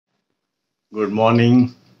Good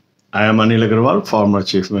morning. I am Anil Agarwal, former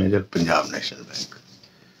Chief Manager, Punjab National Bank.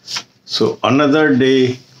 So another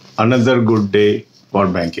day, another good day for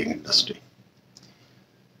banking industry.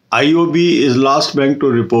 IOB is last bank to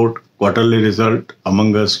report quarterly result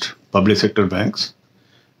amongst public sector banks,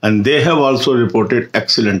 and they have also reported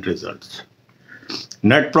excellent results.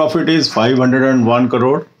 Net profit is 501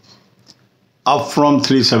 crore, up from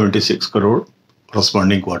 376 crore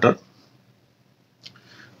corresponding quarter.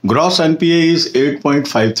 Gross NPA is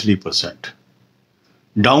 8.53%,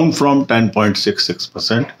 down from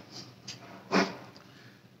 10.66%.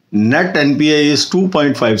 Net NPA is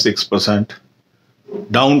 2.56%,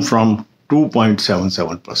 down from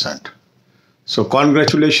 2.77%. So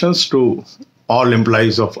congratulations to all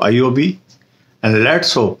employees of IOB, and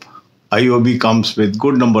let's hope IOB comes with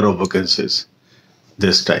good number of vacancies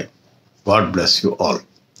this time. God bless you all.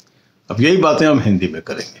 अब यही बातें हम हिंदी में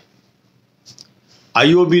करेंगे.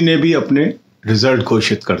 IOB ने भी अपने result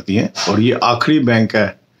घोषित कर दिए और ये आखिरी बैंक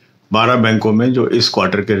है 12 बैंकों में जो इस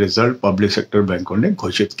क्वार्टर के रिजल्ट पब्लिक सेक्टर बैंकों ने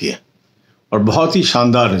घोषित किए और बहुत ही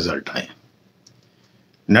शानदार रिजल्ट आए.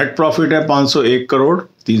 नेट प्रॉफिट है 501 करोड़,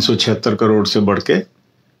 376 करोड़ से बढ़ के.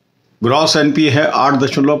 ग्रॉस एनपीए है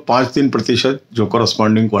 8.53% जो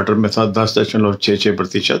कॉरस्पॉन्डिंग क्वार्टर में था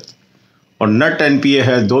 10.66%, और नेट एनपीए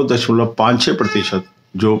है 2.56%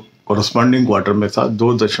 जो कॉरस्पॉन्डिंग क्वार्टर में था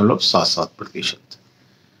 2.77%.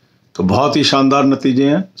 तो बहुत ही शानदार नतीजे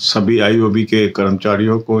हैं. सभी आईओबी के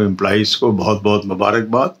कर्मचारियों को, एम्प्लॉइज को बहुत बहुत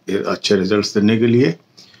मुबारकबाद अच्छे रिजल्ट्स देने के लिए,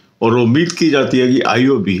 और उम्मीद की जाती है कि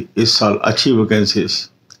आईओबी इस साल अच्छी वैकेंसीज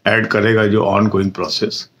ऐड करेगा जो ऑन गोइंग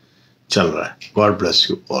प्रोसेस चल रहा है. God bless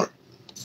you all.